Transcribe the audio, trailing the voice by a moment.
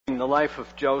the life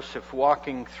of Joseph,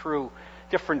 walking through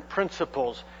different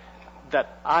principles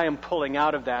that I am pulling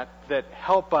out of that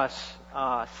help us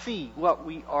see what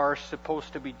we are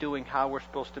supposed to be doing, how we're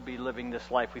supposed to be living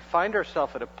this life. We find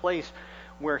ourselves at a place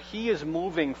where he is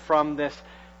moving from this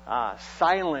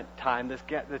silent time,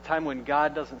 the time when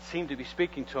God doesn't seem to be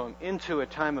speaking to him, into a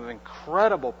time of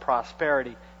incredible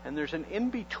prosperity. And there's an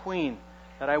in-between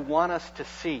that I want us to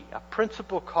see, a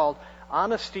principle called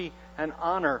honesty and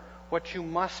honor, what you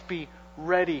must be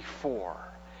ready for.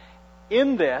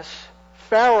 In this,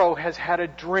 Pharaoh has had a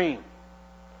dream.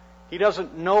 He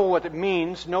doesn't know what it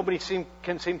means. Nobody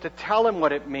can seem to tell him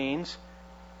what it means.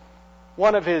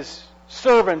 One of his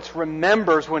servants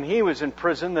remembers when he was in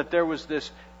prison that there was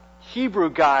this Hebrew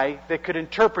guy that could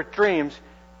interpret dreams,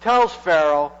 tells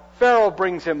Pharaoh. Pharaoh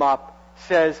brings him up,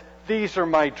 says, "These are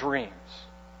my dreams."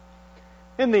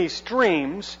 In these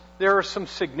dreams, there are some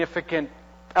significant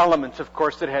elements, of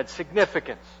course, that had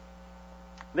significance.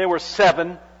 There were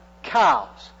 7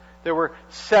 cows. There were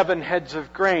 7 heads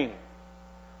of grain.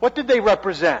 What did they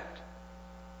represent?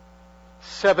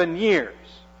 7 years.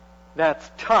 That's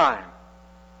time.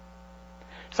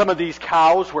 Some of these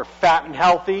cows were fat and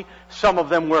healthy. Some of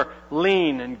them were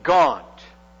lean and gaunt.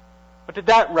 What did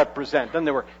that represent? Then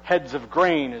there were heads of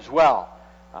grain as well.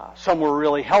 Some were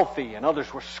really healthy and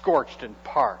others were scorched and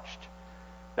parched.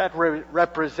 That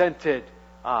represented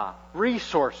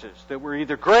resources that were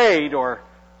either great or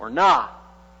not.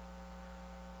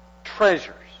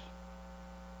 Treasures.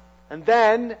 And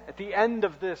then, at the end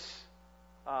of this,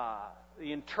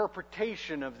 the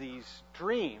interpretation of these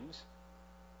dreams,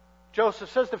 Joseph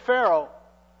says to Pharaoh,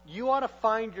 "You ought to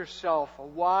find yourself a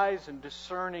wise and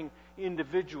discerning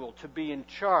individual to be in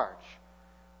charge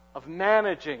of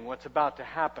managing what's about to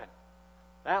happen."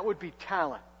 That would be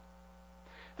talent.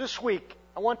 This week,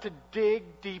 I want to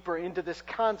dig deeper into this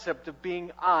concept of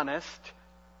being honest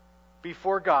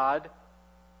before God.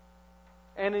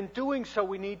 And in doing so,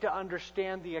 we need to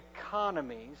understand the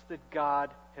economies that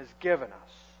God has given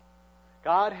us.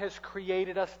 God has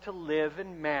created us to live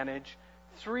and manage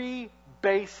 3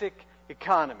 basic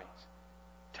economies: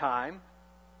 time,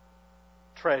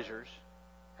 treasures,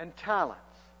 and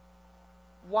talents.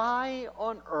 Why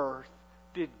on earth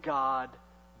did God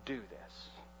do this?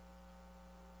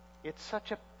 It's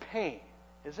such a pain,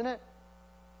 isn't it?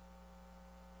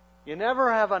 You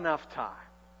never have enough time.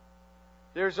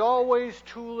 There's always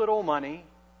too little money,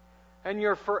 and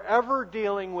you're forever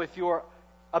dealing with your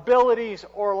abilities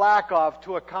or lack of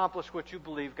to accomplish what you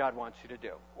believe God wants you to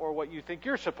do, or what you think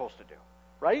you're supposed to do,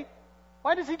 right?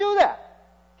 Why does He do that?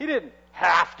 He didn't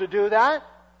have to do that.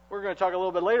 We're going to talk a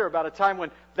little bit later about a time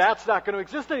when that's not going to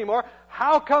exist anymore.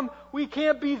 How come we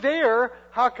can't be there?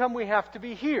 How come we have to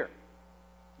be here?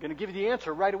 I'm going to give you the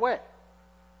answer right away.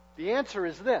 The answer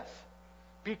is this: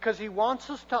 because He wants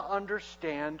us to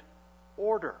understand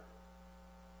order.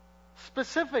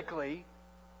 Specifically,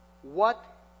 what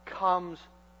comes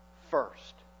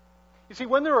first. You see,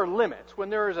 when there are limits, when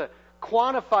there is a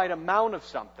quantified amount of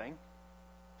something,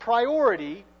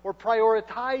 priority or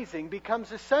prioritizing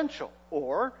becomes essential,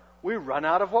 or we run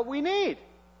out of what we need.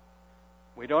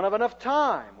 We don't have enough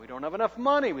time, we don't have enough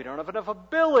money, we don't have enough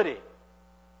ability.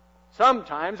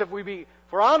 Sometimes, if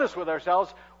we're honest with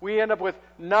ourselves, we end up with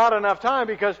not enough time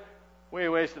because we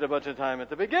wasted a bunch of time at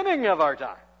the beginning of our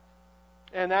time.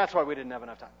 And that's why we didn't have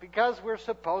enough time, because we're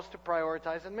supposed to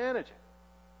prioritize and manage it.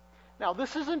 Now,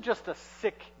 this isn't just a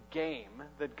sick game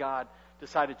that God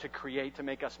decided to create to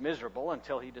make us miserable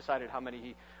until He decided how many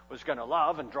He was going to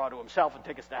love and draw to Himself and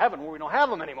take us to heaven where we don't have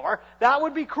them anymore. That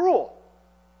would be cruel.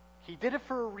 He did it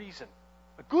for a reason,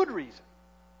 a good reason,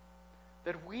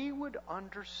 that we would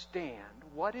understand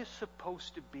what is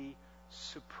supposed to be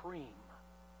supreme.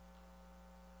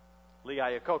 Lee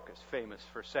Iacocca is famous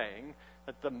for saying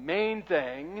that the main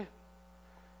thing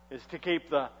is to keep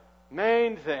the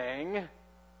main thing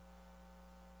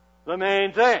the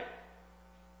main thing.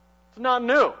 It's not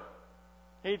new.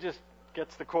 He just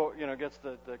gets the quote, gets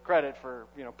the credit for,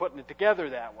 putting it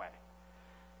together that way.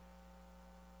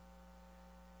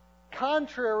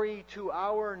 Contrary to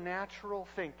our natural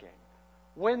thinking,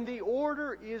 when the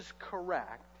order is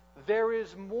correct, there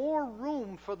is more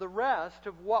room for the rest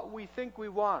of what we think we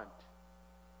want.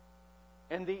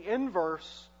 And the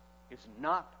inverse is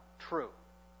not true.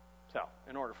 So,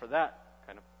 in order for that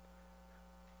kind of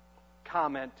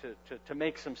comment to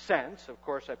make some sense, of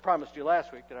course, I promised you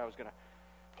last week that I was going to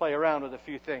play around with a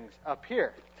few things up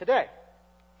here today.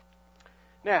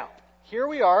 Now, here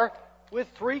we are with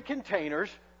 3 containers,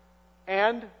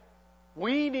 and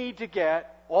we need to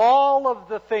get all of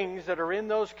the things that are in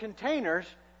those containers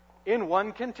in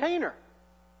one container.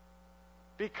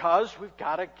 because we've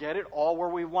got to get it all where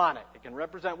we want it. It can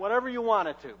represent whatever you want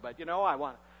it to, but I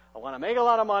want to make a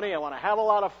lot of money, I want to have a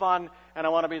lot of fun, and I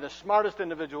want to be the smartest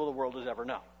individual the world has ever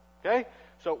known. Okay?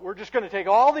 So we're just going to take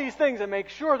all these things and make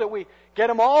sure that we get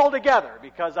them all together,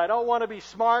 because I don't want to be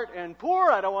smart and poor,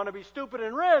 I don't want to be stupid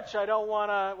and rich, I don't want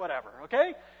to whatever.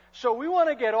 Okay? So we want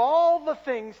to get all the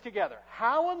things together.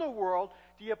 How in the world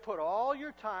do you put all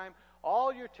your time,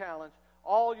 all your talents,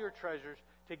 all your treasures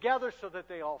together so that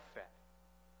they all fit?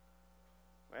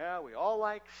 Well, we all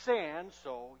like sand,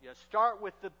 so you start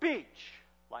with the beach.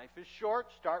 Life is short,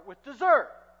 start with dessert,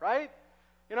 right?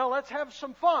 Let's have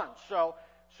some fun. So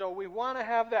we want to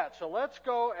have that. So let's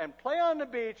go and play on the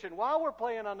beach, and while we're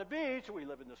playing on the beach, we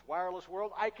live in this wireless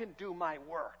world, I can do my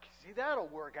work. See, that'll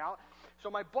work out. So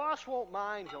my boss won't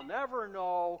mind, he'll never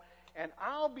know, and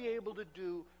I'll be able to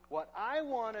do what I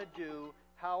want to do,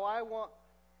 how I want.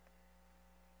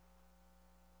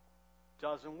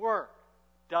 Doesn't work,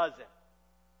 does it?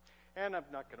 And I'm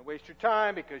not going to waste your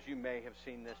time because you may have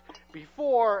seen this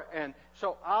before. And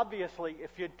so obviously,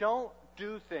 if you don't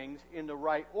do things in the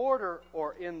right order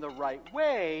or in the right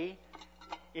way,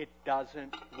 it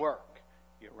doesn't work.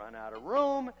 You run out of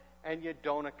room and you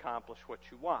don't accomplish what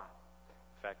you want.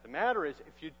 The fact of the matter is,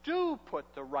 if you do put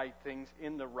the right things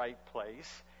in the right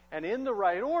place and in the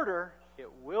right order,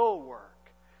 it will work.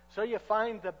 So you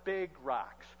find the big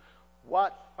rocks.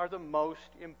 What are the most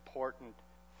important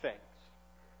things?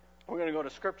 We're going to go to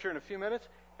Scripture in a few minutes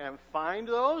and find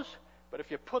those. But if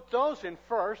you put those in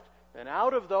first, then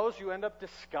out of those you end up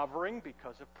discovering,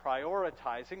 because of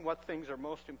prioritizing, what things are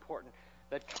most important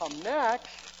that come next.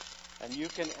 And you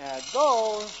can add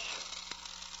those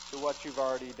to what you've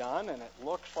already done. And it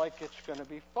looks like it's going to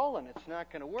be full, and it's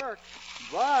not going to work.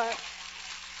 But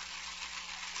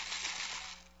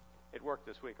it worked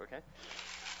this week, okay?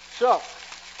 So,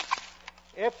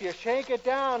 if you shake it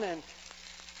down and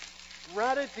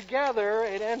run it together,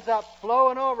 it ends up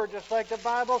flowing over just like the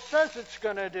Bible says it's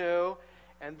going to do.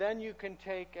 And then you can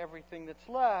take everything that's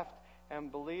left,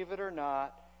 and believe it or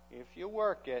not, if you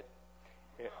work it,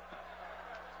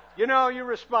 you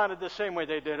responded the same way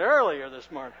they did earlier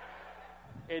this morning.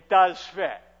 It does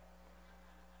fit.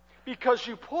 Because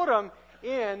you put them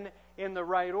in the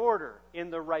right order,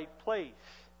 in the right place.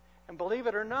 And believe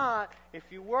it or not, if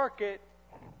you work it,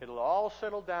 it'll all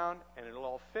settle down and it'll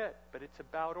all fit. But it's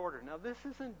about order. Now, this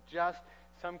isn't just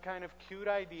some kind of cute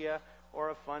idea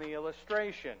or a funny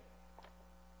illustration.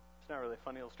 It's not really a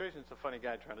funny illustration. It's a funny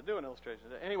guy trying to do an illustration.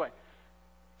 Anyway,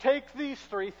 take these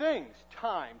three things.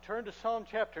 Time. Turn to Psalm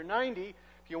chapter 90.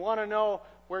 If you want to know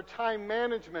where time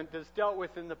management is dealt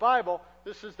with in the Bible,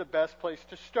 this is the best place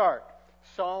to start.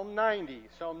 Psalm 90.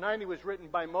 Psalm 90 was written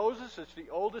by Moses. It's the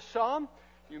oldest psalm.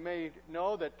 You may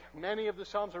know that many of the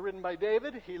Psalms are written by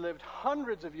David. He lived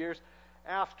hundreds of years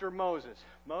after Moses.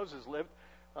 Moses lived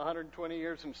 120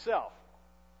 years himself.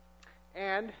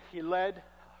 And he led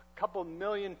a couple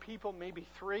million people, maybe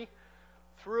 3,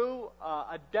 through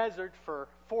a desert for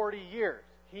 40 years.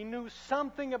 He knew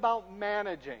something about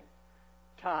managing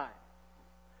time,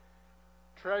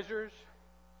 treasures,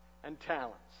 and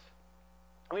talents.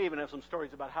 We even have some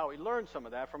stories about how he learned some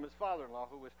of that from his father-in-law,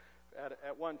 who was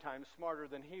at one time smarter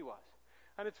than he was.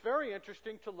 And it's very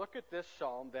interesting to look at this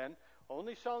psalm then,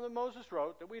 only psalm that Moses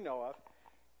wrote that we know of.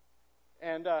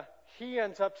 And he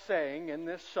ends up saying in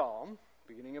this psalm,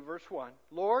 beginning of verse 1,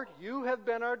 Lord, you have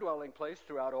been our dwelling place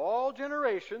throughout all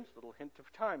generations, little hint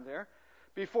of time there,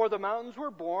 before the mountains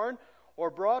were born or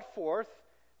brought forth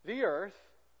the earth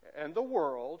and the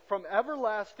world, from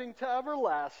everlasting to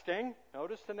everlasting.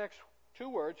 Notice the next two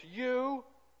words, you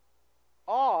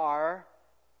are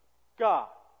God.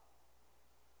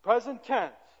 Present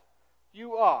tense,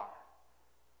 you are.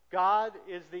 God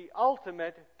is the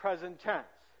ultimate present tense.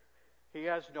 He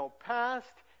has no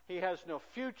past, he has no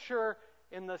future,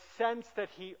 in the sense that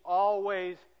he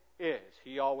always is.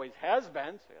 He always has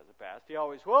been, so he has a past. He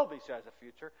always will be, so he has a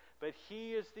future. But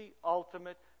he is the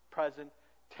ultimate present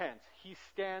tense. He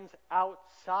stands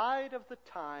outside of the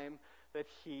time that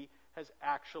he has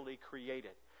actually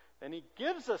created. Then he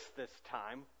gives us this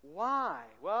time. Why?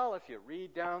 Well, if you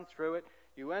read down through it,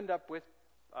 you end up with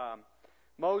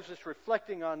Moses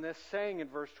reflecting on this, saying in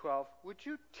verse 12, would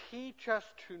you teach us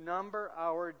to number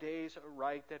our days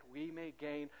aright, that we may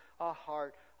gain a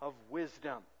heart of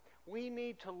wisdom? We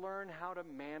need to learn how to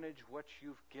manage what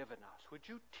you've given us. Would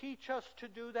you teach us to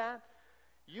do that?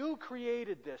 You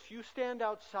created this. You stand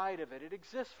outside of it. It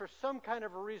exists for some kind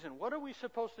of a reason. What are we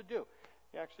supposed to do?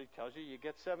 He actually tells you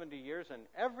get 70 years and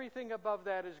everything above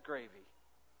that is gravy.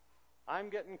 I'm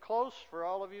getting close for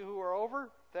all of you who are over.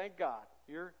 Thank God.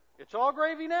 It's all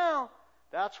gravy now.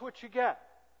 That's what you get.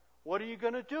 What are you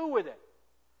going to do with it?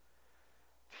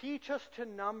 Teach us to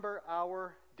number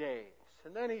our days.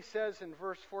 And then he says in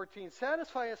verse 14,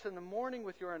 satisfy us in the morning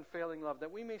with your unfailing love,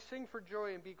 that we may sing for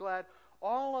joy and be glad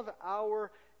all of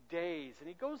our days. And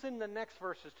he goes in the next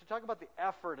verses to talk about the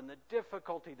effort and the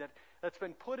difficulty that's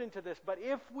been put into this. But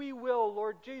if we will,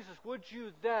 Lord Jesus, would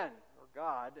you then, or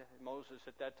God, Moses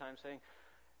at that time saying,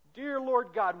 dear Lord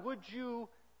God, would you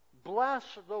bless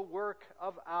the work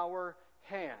of our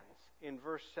hands, in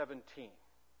verse 17.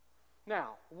 Now,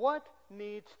 what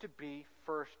needs to be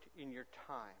first in your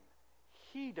time?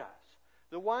 He does.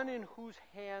 The one in whose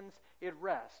hands it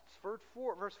rests. Verse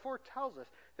 4 tells us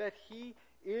that He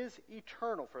is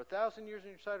eternal. For 1,000 years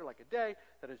in your sight are like a day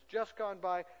that has just gone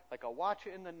by, like a watch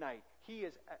in the night. He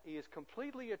is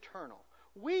completely eternal.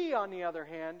 We, on the other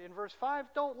hand, in verse 5,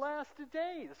 don't last a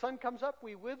day. The sun comes up,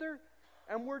 we wither,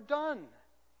 and we're done.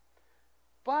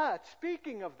 But,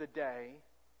 speaking of the day,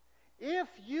 if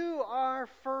you are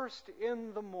first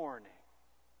in the morning,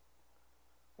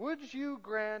 would you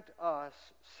grant us,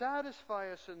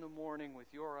 satisfy us in the morning with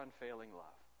your unfailing love?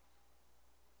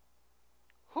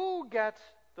 Who gets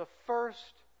the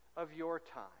first of your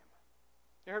time?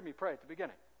 You heard me pray at the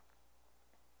beginning.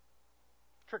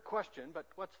 Trick question, but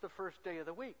what's the first day of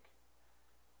the week?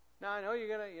 Now, I know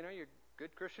you're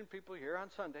good Christian people here on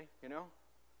Sunday,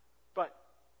 but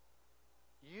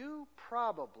you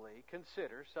probably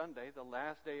consider Sunday the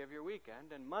last day of your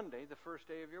weekend and Monday the first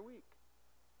day of your week.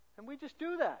 And we just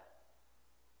do that.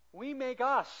 We make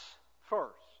us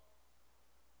first.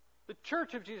 The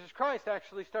Church of Jesus Christ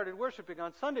actually started worshiping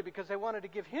on Sunday because they wanted to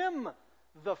give Him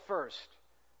the first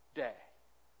day.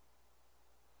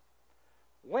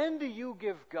 When do you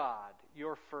give God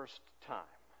your first time?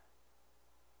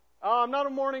 Oh, I'm not a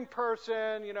morning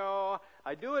person,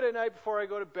 I do it at night before I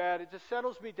go to bed. It just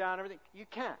settles me down, everything. You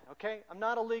can't, okay? I'm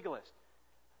not a legalist.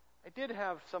 I did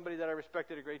have somebody that I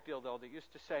respected a great deal, though, that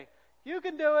used to say, you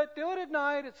can do it at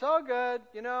night, it's all good,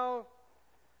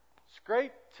 It's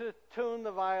great to tune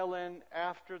the violin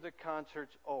after the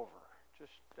concert's over.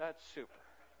 That's super,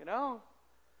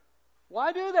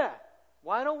 Why do that?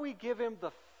 Why don't we give Him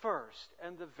the first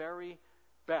and the very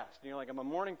best? And you're like, I'm a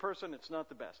morning person, it's not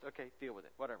the best. Okay, deal with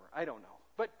it, whatever. I don't know.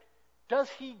 But does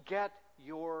He get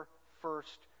your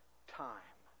first time?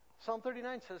 Psalm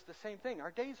 39 says the same thing. Our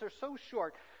days are so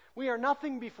short. We are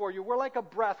nothing before you. We're like a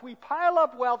breath. We pile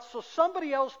up wealth so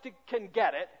somebody else can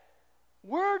get it.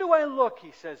 Where do I look,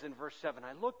 he says in verse 7.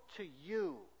 I look to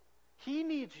you. He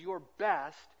needs your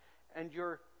best and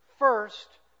your first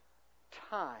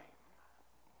time.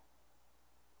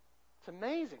 It's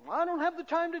amazing. Well, I don't have the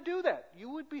time to do that.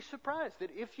 You would be surprised that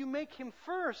if you make Him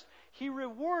first, He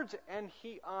rewards and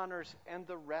He honors, and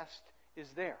the rest is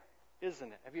there,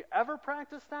 isn't it? Have you ever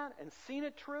practiced that and seen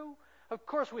it true? Of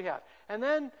course we have. And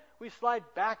then we slide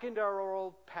back into our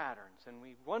old patterns, and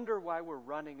we wonder why we're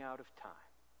running out of time.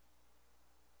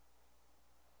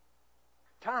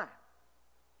 Time.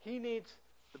 He needs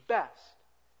the best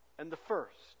and the first.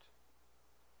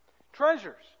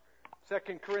 Treasures.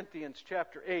 2 Corinthians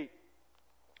chapter 8.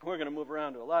 We're going to move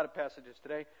around to a lot of passages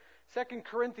today. 2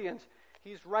 Corinthians,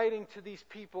 he's writing to these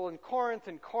people in Corinth,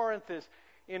 and Corinth is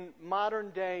in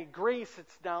modern-day Greece.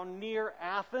 It's down near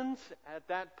Athens. At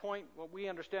that point, what we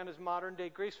understand as modern-day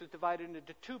Greece was divided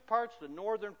into two parts. The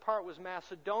northern part was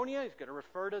Macedonia. He's going to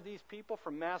refer to these people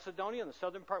from Macedonia. And the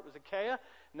southern part was Achaia,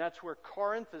 and that's where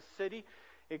Corinth, the city,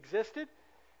 existed.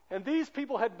 And these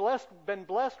people had been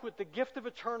blessed with the gift of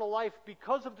eternal life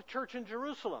because of the church in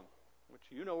Jerusalem, which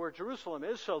you know where Jerusalem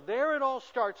is. So there it all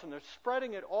starts, and they're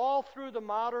spreading it all through the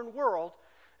modern world.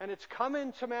 And it's come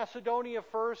into Macedonia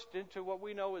first, into what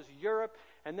we know as Europe,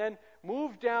 and then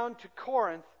moved down to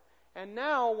Corinth. And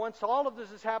now, once all of this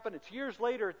has happened, it's years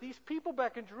later, these people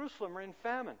back in Jerusalem are in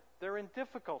famine. They're in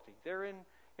difficulty. They're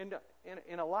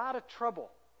in a lot of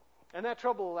trouble. And that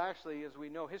trouble, actually, as we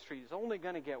know history, is only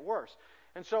going to get worse.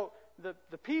 And so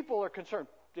the people are concerned.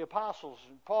 The apostles,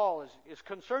 Paul is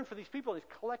concerned for these people. He's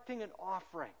collecting an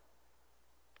offering.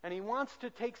 And he wants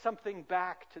to take something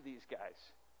back to these guys.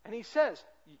 And he says,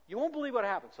 you won't believe what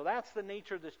happened. So that's the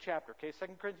nature of this chapter. Okay,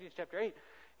 2 Corinthians chapter 8.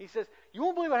 He says, you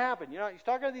won't believe what happened. He's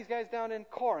talking to these guys down in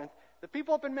Corinth. The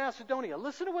people up in Macedonia,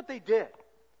 listen to what they did.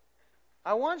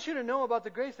 I want you to know about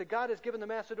the grace that God has given the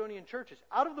Macedonian churches.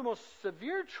 Out of the most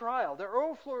severe trial, their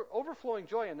overflowing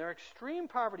joy and their extreme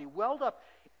poverty welled up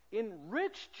in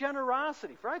rich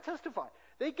generosity. For I testify,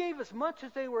 they gave as much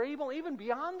as they were able, even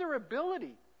beyond their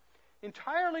ability,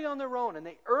 entirely on their own, and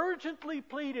they urgently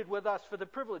pleaded with us for the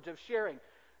privilege of sharing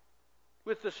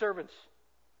with the servants,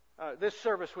 this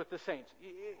service with the saints.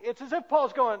 It's as if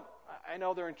Paul's going, I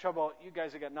know they're in trouble. You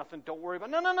guys have got nothing. Don't worry about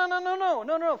it.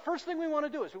 No. First thing we want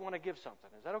to do is we want to give something.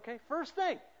 Is that okay? First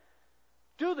thing.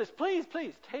 do this. Please,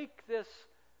 please, take this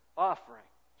offering.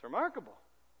 It's remarkable.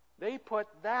 They put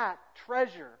that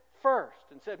treasure first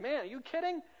and said, man, are you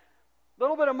kidding? A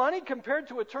little bit of money compared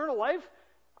to eternal life?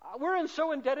 We're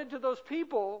so indebted to those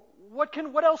people.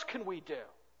 What else can we do?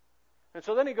 And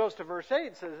so then he goes to verse 8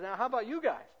 and says, now how about you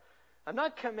guys? I'm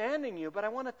not commanding you, but I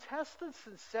want to test the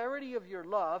sincerity of your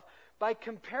love by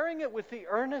comparing it with the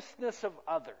earnestness of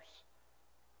others.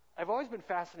 I've always been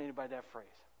fascinated by that phrase.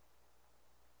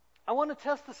 I want to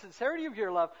test the sincerity of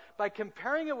your love by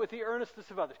comparing it with the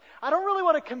earnestness of others. I don't really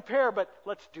want to compare, but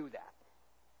let's do that.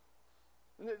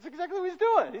 And that's exactly what he's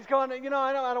doing. He's going,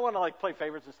 I don't want to play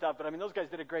favorites and stuff, but those guys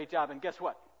did a great job, and guess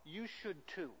what? You should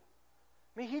too.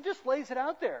 He just lays it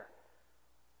out there.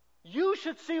 You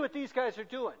should see what these guys are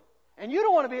doing. And you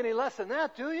don't want to be any less than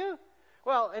that, do you?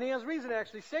 Well, and he has reason to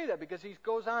actually say that, because he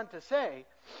goes on to say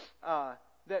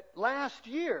that last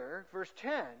year, verse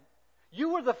 10,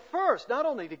 you were the first not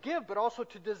only to give, but also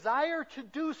to desire to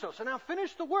do so. So now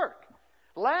finish the work.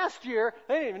 Last year,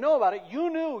 they didn't even know about it. You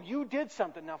knew you did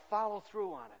something. Now follow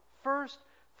through on it. First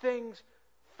things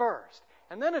first.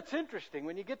 And then it's interesting,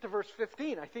 when you get to verse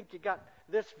 15, I think you got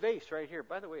this vase right here.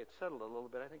 By the way, it's settled a little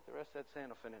bit. I think the rest of that sand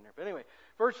will fit in there. But anyway,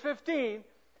 verse 15,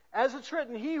 as it's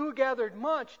written, he who gathered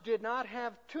much did not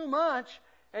have too much,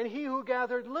 and he who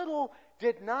gathered little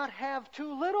did not have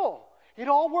too little. It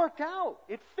all worked out.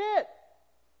 It fit.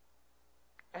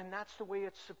 And that's the way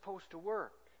it's supposed to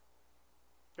work.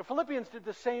 The Philippians did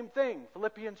the same thing.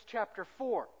 Philippians chapter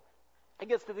 4. It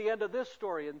gets to the end of this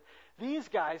story, and these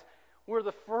guys were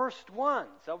the first ones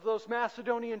of those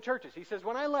Macedonian churches. He says,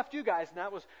 when I left you guys, and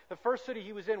that was the first city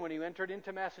he was in when he entered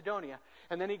into Macedonia,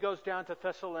 and then he goes down to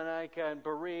Thessalonica and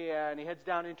Berea, and he heads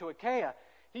down into Achaia.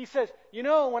 He says,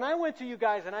 when I went to you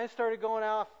guys and I started going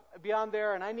off beyond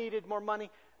there and I needed more money,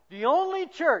 the only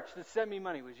church that sent me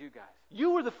money was you guys.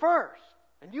 You were the first,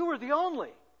 and you were the only.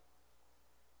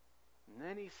 And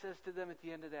then he says to them at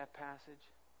the end of that passage,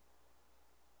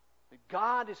 that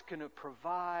God is going to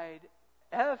provide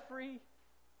every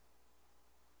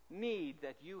need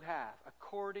that you have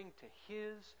according to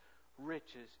His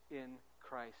riches in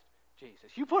Christ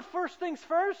Jesus. You put first things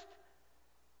first,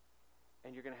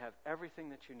 and you're going to have everything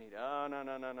that you need. Oh,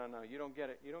 no. You don't get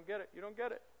it. You don't get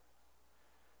it.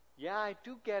 Yeah, I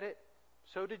do get it.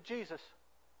 So did Jesus.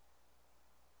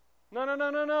 No.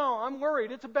 I'm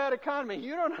worried. It's a bad economy.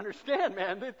 You don't understand,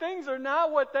 man. The things are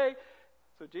not what they...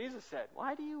 So Jesus said,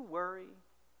 why do you worry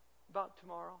about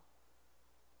tomorrow?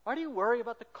 Why do you worry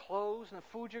about the clothes and the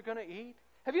food you're going to eat?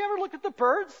 Have you ever looked at the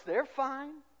birds? They're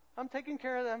fine. I'm taking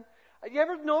care of them. Have you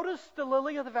ever noticed the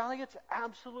lily of the valley? It's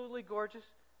absolutely gorgeous.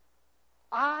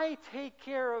 I take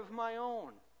care of my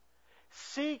own.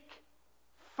 Seek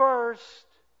first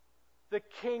the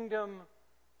kingdom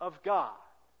of God,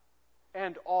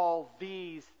 and all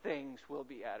these things will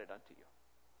be added unto you.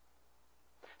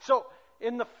 So,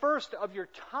 in the first of your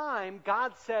time,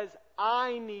 God says,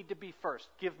 I need to be first.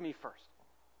 Give me first.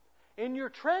 In your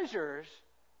treasures,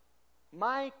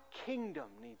 my kingdom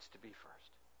needs to be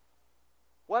first.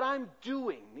 What I'm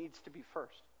doing needs to be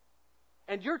first.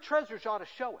 And your treasures ought to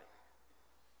show it.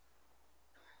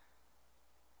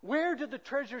 Where do the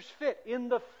treasures fit? In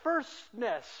the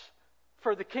firstness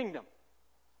for the kingdom.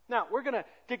 Now, we're going to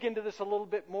dig into this a little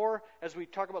bit more as we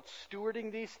talk about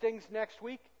stewarding these things next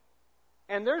week.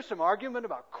 And there's some argument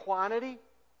about quantity.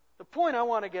 The point I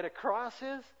want to get across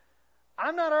is,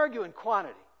 I'm not arguing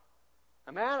quantity.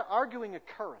 I'm arguing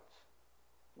occurrence.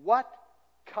 What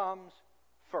comes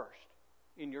first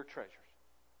in your treasures?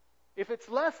 If it's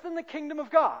less than the kingdom of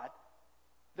God,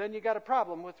 then you got a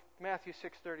problem with Matthew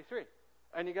 6:33.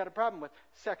 And you got a problem with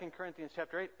 2 Corinthians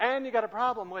chapter 8. And you got a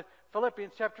problem with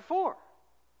Philippians chapter 4.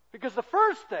 Because the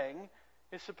first thing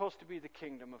is supposed to be the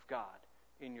kingdom of God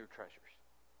in your treasures.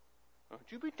 Don't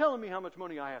you be telling me how much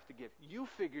money I have to give. You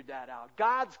figured that out.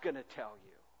 God's going to tell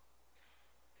you.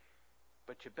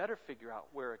 But you better figure out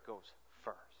where it goes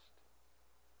first.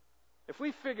 If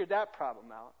we figured that problem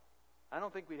out, I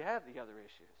don't think we'd have the other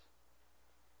issues.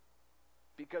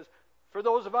 Because for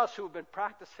those of us who have been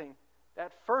practicing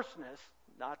that firstness,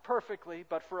 not perfectly,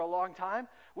 but for a long time,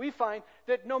 we find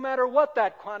that no matter what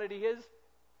that quantity is,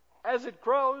 as it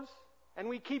grows and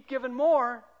we keep giving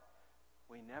more,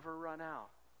 we never run out.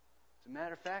 As a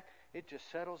matter of fact, it just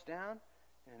settles down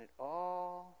and it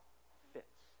all fits.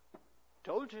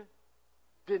 Told you,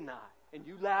 didn't I? And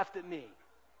you laughed at me.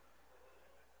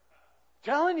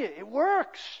 Telling you, it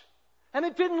works. And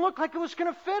it didn't look like it was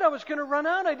going to fit. I was going to run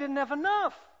out. I didn't have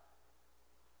enough.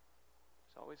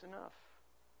 It's always enough.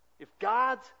 If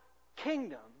God's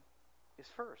kingdom is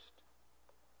first.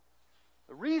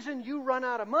 The reason you run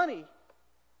out of money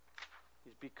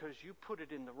is because you put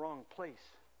it in the wrong place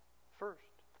first.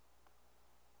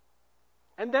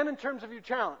 And then in terms of your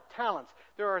talents,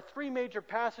 there are three major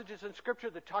passages in Scripture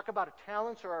that talk about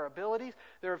talents or our abilities.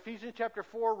 They're Ephesians chapter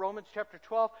 4, Romans chapter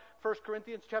 12, 1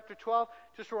 Corinthians chapter 12.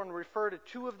 Just want to refer to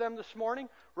two of them this morning.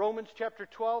 Romans chapter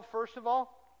 12, first of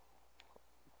all.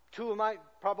 Two of my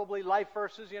probably life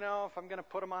verses, if I'm going to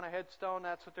put them on a headstone,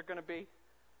 that's what they're going to be.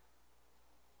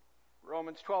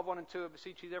 Romans 12, 1 and 2, I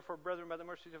beseech you therefore, brethren, by the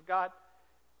mercies of God,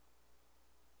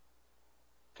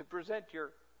 to present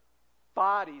your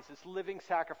bodies as living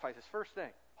sacrifices. First thing,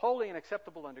 holy and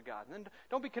acceptable unto God. And then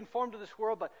don't be conformed to this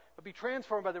world, but be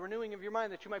transformed by the renewing of your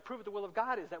mind, that you might prove what the will of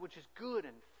God is, that which is good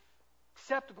and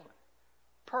acceptable and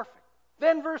perfect.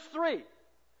 Then verse 3.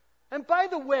 And by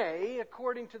the way,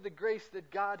 according to the grace that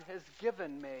God has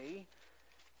given me,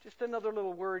 just another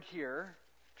little word here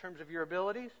in terms of your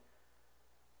abilities.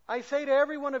 I say to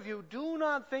every one of you, do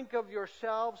not think of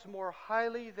yourselves more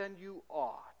highly than you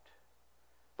ought,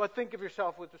 but think of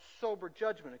yourself with a sober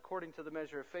judgment according to the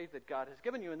measure of faith that God has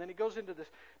given you. And then he goes into this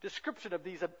description of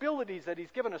these abilities that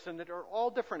he's given us, and that are all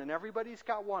different, and everybody's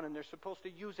got one, and they're supposed to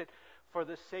use it for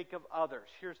the sake of others.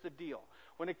 Here's the deal.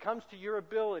 When it comes to your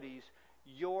abilities,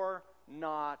 you're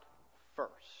not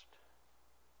first.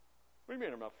 What do you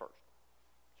mean I'm not first?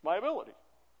 It's my ability.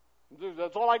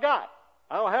 That's all I got.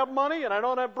 I don't have money and I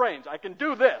don't have brains. I can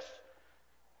do this.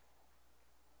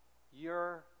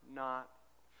 You're not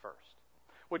first.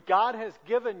 What God has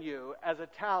given you as a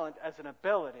talent, as an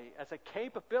ability, as a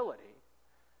capability,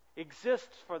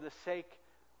 exists for the sake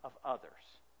of others.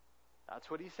 That's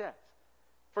what he says.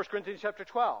 1 Corinthians chapter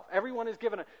 12. Everyone is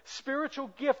given a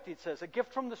spiritual gift, it says. A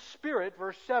gift from the Spirit,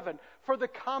 verse 7, for the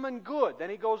common good. Then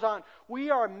he goes on. We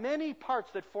are many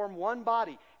parts that form one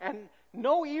body. And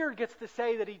no ear gets to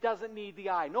say that he doesn't need the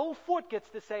eye. No foot gets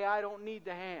to say, I don't need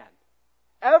the hand.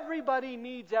 Everybody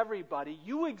needs everybody.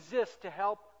 You exist to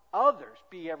help others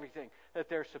be everything that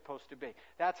they're supposed to be.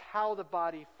 That's how the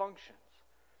body functions.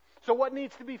 So what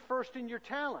needs to be first in your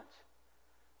talents?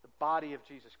 The body of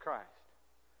Jesus Christ.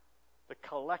 The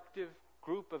collective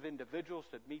group of individuals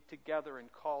that meet together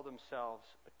and call themselves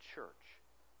a church.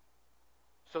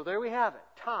 So there we have it.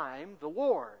 Time, the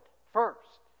Lord, first.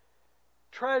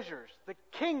 Treasures, the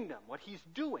kingdom, what he's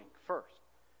doing first.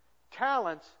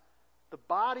 Talents, the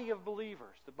body of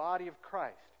believers, the body of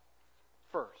Christ,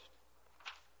 first.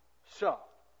 So,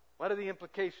 what are the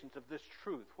implications of this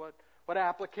truth? What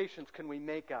applications can we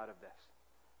make out of this?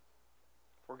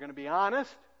 If we're going to be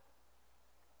honest,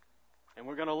 and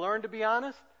we're going to learn to be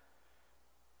honest,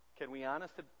 can we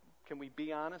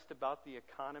be honest about the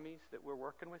economies that we're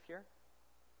working with here?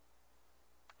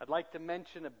 I'd like to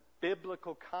mention a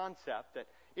biblical concept that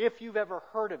if you've ever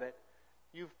heard of it,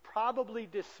 you've probably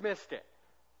dismissed it,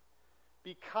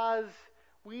 because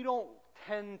we don't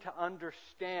tend to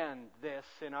understand this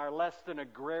in our less than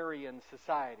agrarian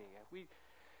society.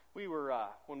 We were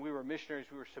when we were missionaries,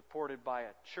 we were supported by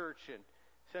a church in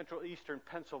central eastern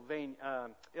Pennsylvania,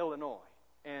 Illinois,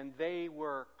 and they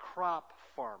were crop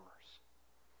farmers.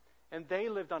 And they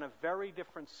lived on a very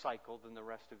different cycle than the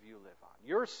rest of you live on.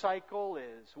 Your cycle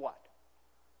is what?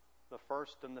 The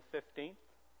 1st and the 15th,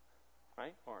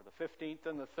 right? Or the 15th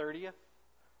and the 30th.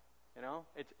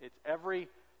 It's every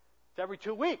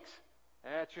 2 weeks.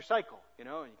 That's your cycle, and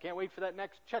you can't wait for that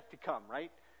next check to come,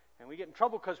 right? And we get in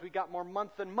trouble because we got more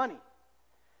month than money.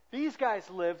 These guys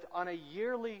lived on a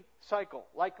yearly cycle,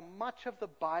 like much of the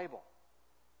Bible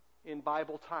in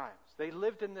Bible times. They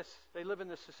live in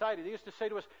this society. They used to say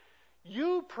to us,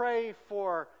 you pray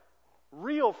for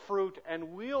real fruit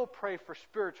and we'll pray for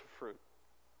spiritual fruit.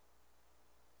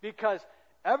 Because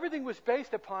everything was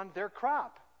based upon their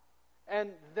crop.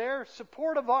 And their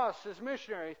support of us as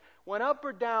missionaries went up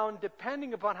or down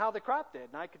depending upon how the crop did.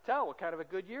 And I could tell what kind of a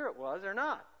good year it was or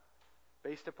not,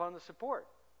 based upon the support.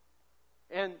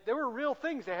 And there were real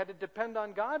things they had to depend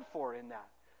on God for in that.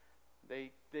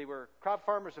 They were crop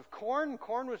farmers of corn.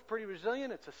 Corn was pretty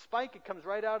resilient. It's a spike. It comes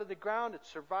right out of the ground. It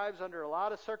survives under a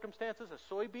lot of circumstances.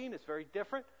 A soybean is very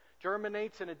different.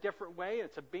 Germinates in a different way.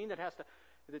 It's a bean that has to...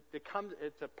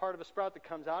 It's a part of a sprout that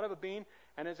comes out of a bean,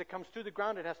 and as it comes through the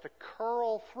ground, it has to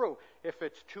curl through. If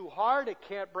it's too hard, it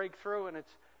can't break through, and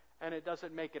it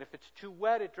doesn't make it. If it's too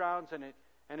wet, it drowns,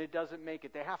 and it doesn't make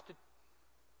it. They have to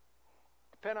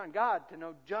depend on God to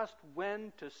know just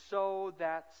when to sow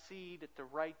that seed at the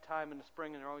right time in the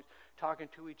spring, and they're always talking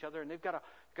to each other, and they've got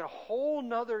a whole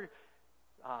nother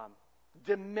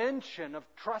dimension of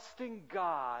trusting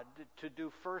God to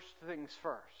do first things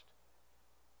first.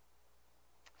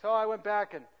 So I went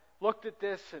back and looked at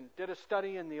this and did a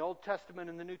study in the Old Testament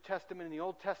and the New Testament. In the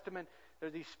Old Testament, there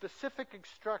are these specific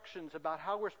instructions about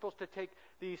how we're supposed to take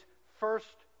these first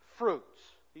fruits,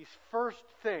 these first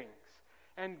things,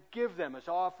 and give them as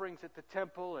offerings at the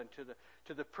temple and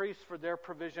to the priests for their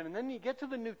provision. And then you get to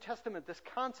the New Testament, this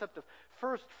concept of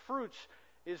first fruits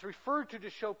is referred to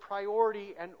show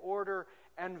priority and order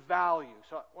and value.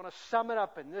 So I want to sum it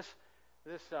up in this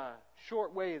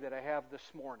short way that I have this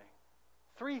morning.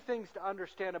 3 things to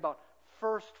understand about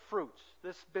first fruits,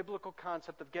 this biblical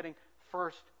concept of getting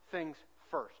first things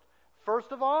first.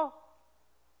 First of all,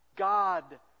 God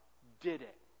did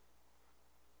it.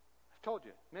 I've told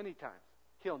you many times.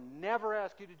 He'll never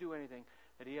ask you to do anything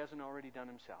that He hasn't already done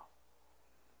Himself.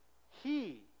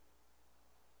 He,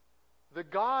 the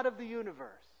God of the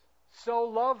universe, so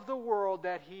loved the world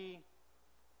that He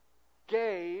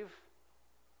gave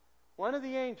one of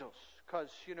the angels, because,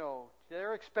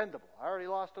 they're expendable. I already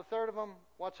lost a third of them.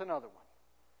 What's another one?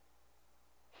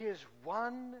 His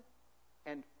one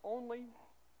and only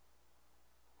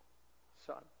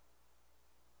Son.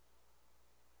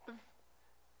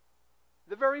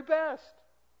 The very best.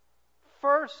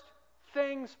 First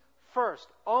things first.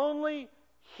 Only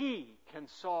He can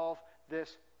solve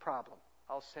this problem.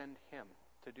 I'll send Him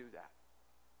to do that.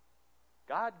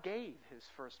 God gave His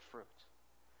first fruits.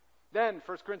 Then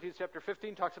 1 Corinthians chapter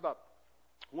 15 talks about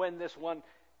when this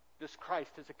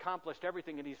Christ has accomplished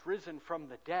everything and He's risen from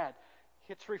the dead.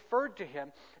 It's referred to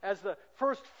Him as the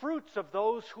first fruits of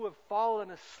those who have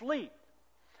fallen asleep.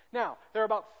 Now, there are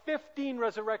about 15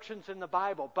 resurrections in the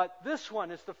Bible, but this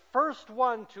one is the first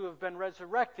one to have been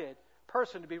resurrected,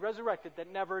 person to be resurrected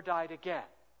that never died again.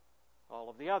 All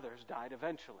of the others died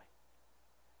eventually.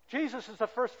 Jesus is the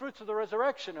first fruits of the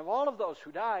resurrection of all of those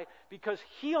who die because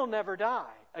He'll never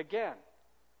die again.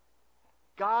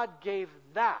 God gave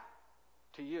that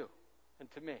to you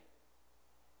and to me.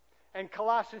 And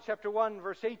Colossians chapter 1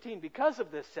 verse 18, because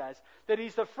of this, says that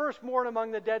He's the firstborn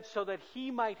among the dead so that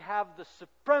He might have the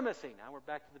supremacy. Now we're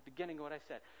back to the beginning of what I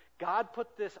said. God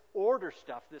put this order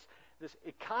stuff, this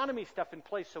economy stuff in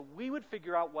place so we would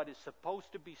figure out what is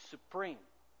supposed to be supreme.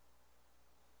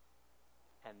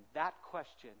 And that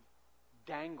question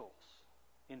dangles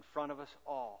in front of us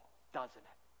all, doesn't it?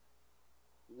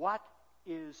 What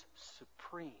is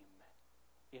supreme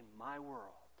in my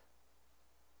world?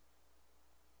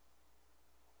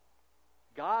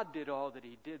 God did all that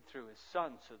He did through His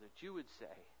Son so that you would say,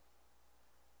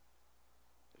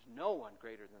 there's no one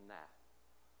greater than that.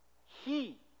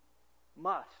 He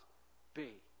must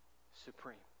be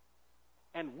supreme.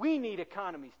 And we need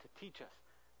economies to teach us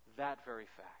that very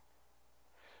fact.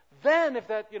 Then if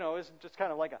that, isn't just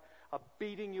kind of like a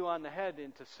beating you on the head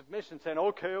into submission, saying,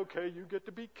 okay, you get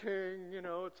to be king,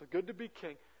 it's good to be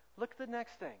king. Look at the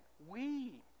next thing.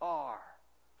 We are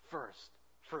first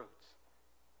fruits.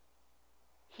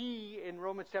 He, in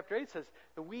Romans chapter 8, says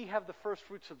that we have the first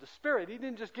fruits of the Spirit. He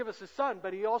didn't just give us His Son,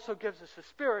 but He also gives us the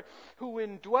Spirit who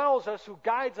indwells us, who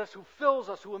guides us, who fills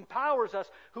us, who empowers us,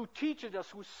 who teaches us,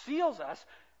 who seals us,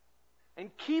 and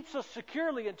keeps us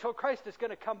securely until Christ is going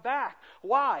to come back.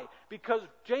 Why? Because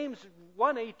James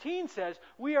 1:18 says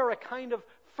we are a kind of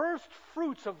first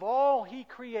fruits of all He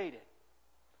created.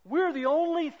 We're the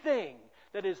only thing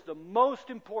that is the most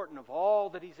important of all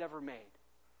that He's ever made.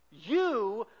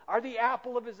 You are the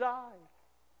apple of His eye.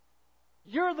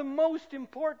 You're the most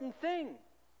important thing.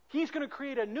 He's going to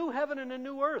create a new heaven and a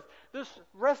new earth. This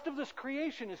rest of this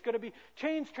creation is going to be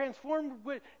changed, transformed,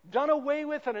 done away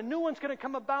with, and a new one's going to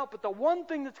come about. But the one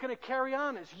thing that's going to carry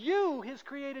on is you, His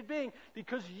created being,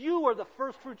 because you are the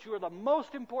first fruits. You are the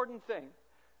most important thing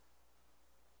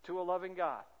to a loving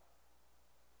God.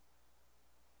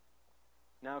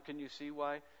 Now, can you see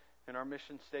why in our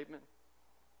mission statement,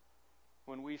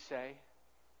 when we say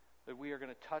that we are going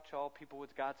to touch all people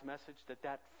with God's message,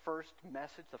 that first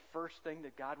message, the first thing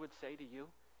that God would say to you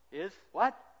is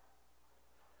what?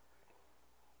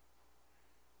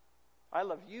 I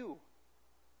love you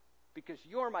because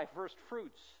you're my first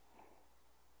fruits.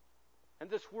 And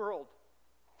this world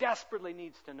desperately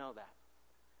needs to know that.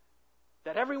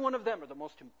 That every one of them are the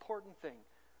most important thing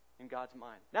in God's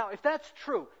mind. Now, if that's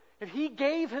true, if He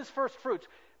gave His first fruits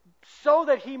so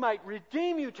that He might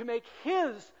redeem you to make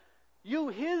His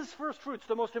first fruits,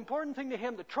 the most important thing to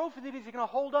Him, the trophy that He's going to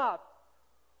hold up,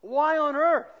 why on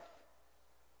earth,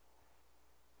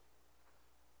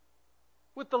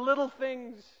 with the little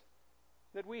things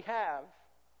that we have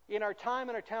in our time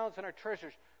and our talents and our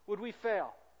treasures, would we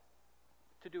fail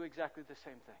to do exactly the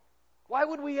same thing? Why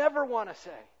would we ever want to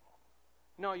say,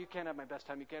 no, you can't have my best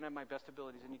time, you can't have my best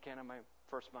abilities, and you can't have my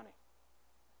first money?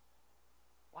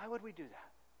 Why would we do that?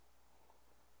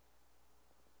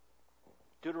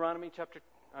 it's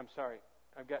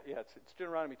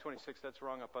Deuteronomy 26, that's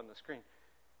wrong up on the screen.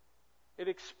 It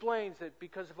explains that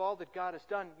because of all that God has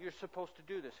done, you're supposed to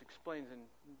do this. It explains in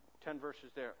 10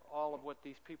 verses there all of what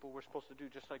these people were supposed to do,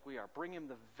 just like we are. Bring Him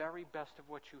the very best of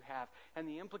what you have. And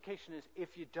the implication is,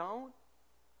 if you don't,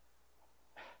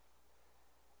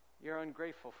 you're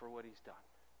ungrateful for what He's done.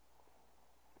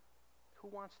 Who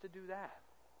wants to do that?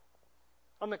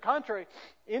 On the contrary,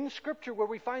 in Scripture where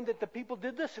we find that the people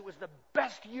did this, it was the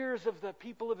best years of the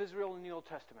people of Israel in the Old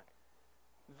Testament.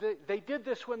 They did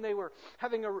this when they were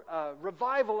having a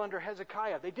revival under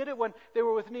Hezekiah. They did it when they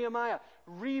were with Nehemiah,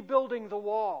 rebuilding the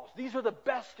walls. These were the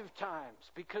best of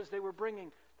times because they were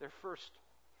bringing their first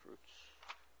fruits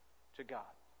to God.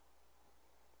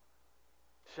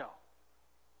 So,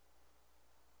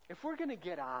 if we're going to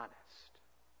get honest,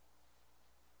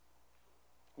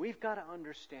 we've got to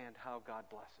understand how God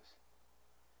blesses.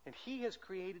 And He has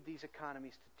created these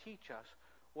economies to teach us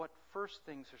what first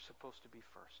things are supposed to be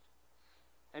first.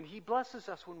 And He blesses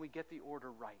us when we get the order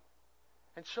right.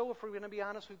 And so if we're going to be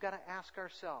honest, we've got to ask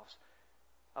ourselves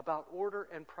about order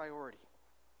and priority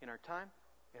in our time,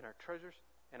 in our treasures,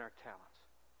 and our talents.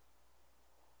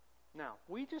 Now,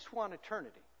 we just want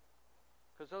eternity,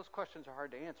 because those questions are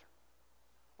hard to answer.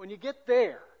 When you get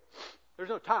there, there's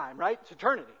no time, right? It's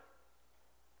eternity.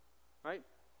 Right?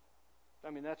 I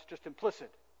mean, that's just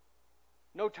implicit.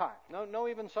 No time. No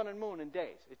even sun and moon and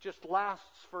days. It just lasts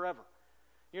forever.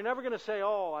 You're never going to say,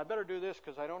 oh, I better do this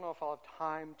because I don't know if I'll have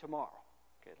time tomorrow.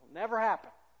 Okay, it'll never happen.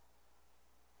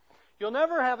 You'll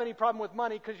never have any problem with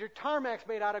money because your tarmac's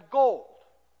made out of gold.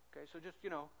 Okay, so just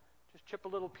chip a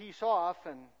little piece off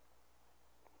and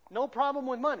no problem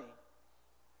with money.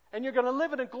 And you're going to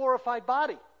live in a glorified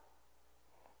body.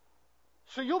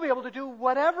 So you'll be able to do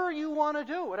whatever you want to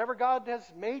do, whatever God has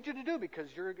made you to do, because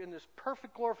you're in this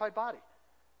perfect glorified body.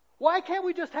 Why can't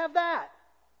we just have that?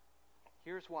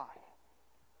 Here's why.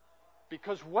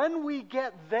 Because when we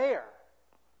get there,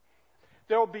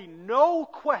 there will be no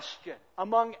question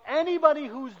among anybody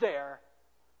who's there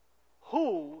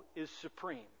who is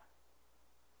supreme.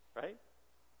 Right?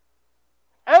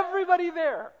 Everybody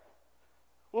there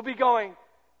will be going,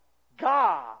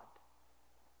 God,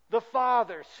 the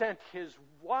Father, sent His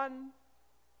one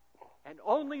and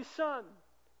only Son.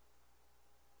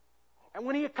 And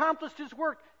when He accomplished His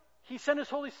work, He sent His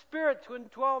Holy Spirit to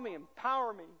indwell me,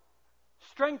 empower me,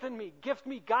 strengthen me, gift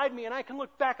me, guide me, and I can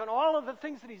look back on all of the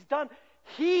things that He's done.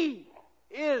 He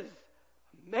is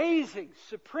amazing,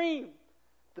 supreme,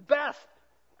 the best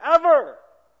ever.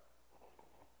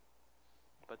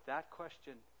 But that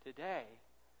question today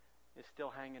is still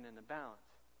hanging in the balance,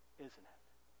 isn't it?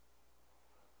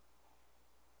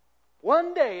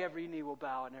 One day every knee will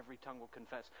bow and every tongue will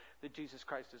confess that Jesus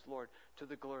Christ is Lord, to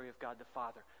the glory of God the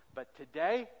Father. But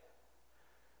today,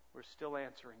 we're still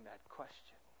answering that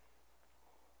question.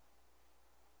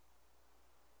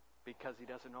 Because He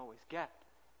doesn't always get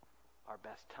our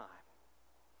best time.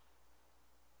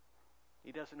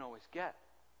 He doesn't always get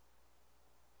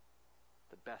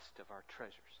the best of our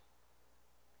treasures.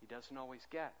 He doesn't always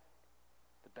get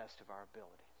the best of our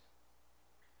abilities.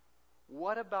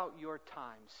 What about your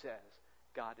time says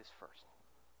God is first?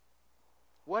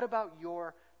 What about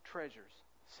your treasures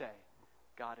say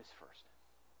God is first?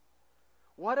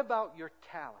 What about your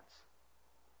talents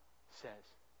says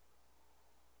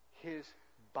His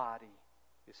body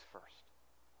is first?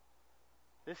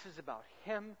 This is about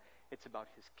Him. It's about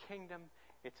His kingdom.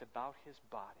 It's about His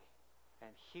body.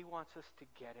 And He wants us to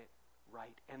get it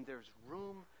right. And there's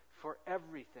room for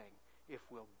everything if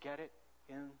we'll get it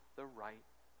in the right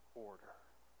order.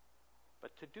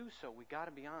 But to do so, we got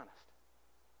to be honest.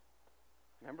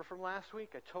 Remember from last week,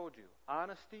 I told you,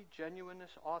 honesty,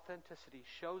 genuineness, authenticity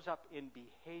shows up in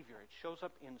behavior. It shows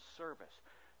up in service.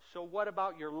 So what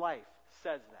about your life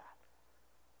says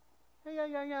that?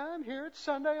 Yeah, I'm here. It's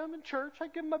Sunday. I'm in church. I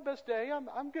give my best day.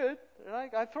 I'm good. And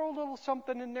I throw a little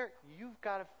something in there. You've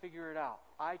got to figure it out.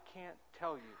 I can't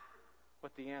tell you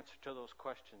what the answer to those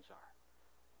questions are.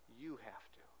 You have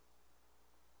to.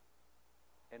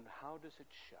 And how does it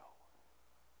show?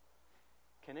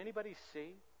 Can anybody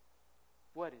see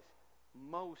what is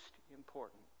most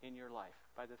important in your life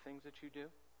by the things that you do?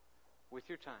 With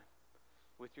your time,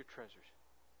 with your treasures,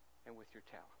 and with your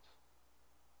talents.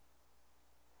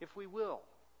 If we will,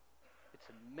 it's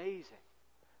amazing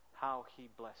how He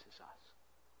blesses us.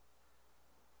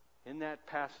 In that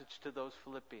passage to those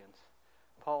Philippians,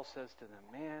 Paul says to them,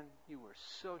 man, you were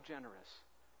so generous.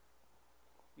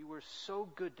 You were so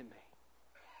good to me.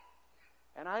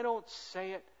 And I don't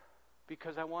say it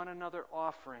because I want another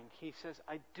offering. He says,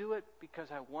 I do it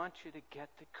because I want you to get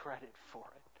the credit for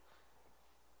it.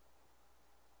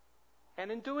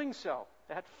 And in doing so,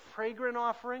 that fragrant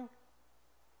offering,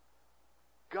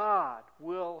 God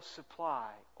will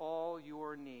supply all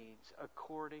your needs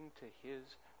according to His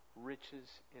riches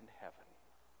in heaven.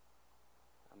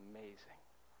 Amazing.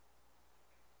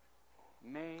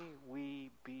 May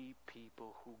we be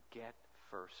people who get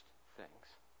first things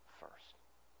first.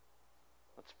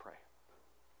 Let's pray.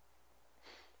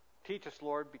 Teach us,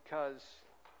 Lord, because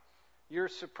your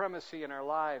supremacy in our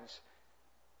lives,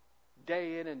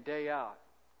 day in and day out,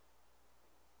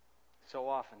 so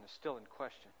often is still in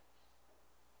question.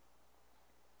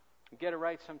 We get it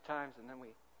right sometimes, and then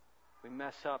we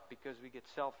mess up because we get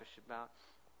selfish about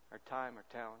our time, our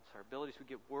talents, our abilities. We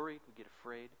get worried, we get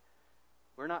afraid.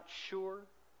 We're not sure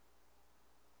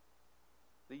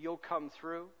that you'll come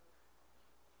through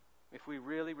if we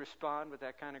really respond with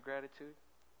that kind of gratitude.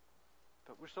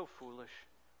 But we're so foolish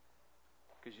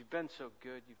because you've been so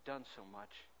good, you've done so much.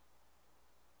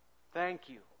 Thank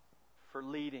you for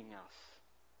leading us,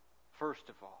 first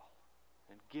of all,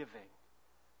 and giving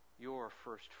your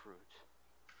first fruits.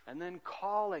 And then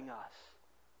calling us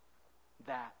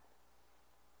that,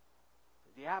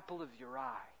 the apple of your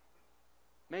eye,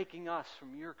 making us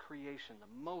from your creation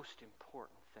the most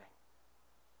important thing.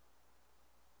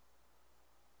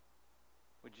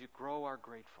 Would you grow our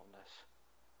gratefulness?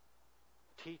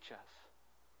 Teach us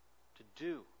to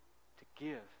do, to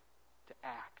give, to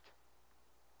act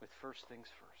with first things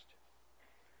first.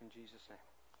 In Jesus' name.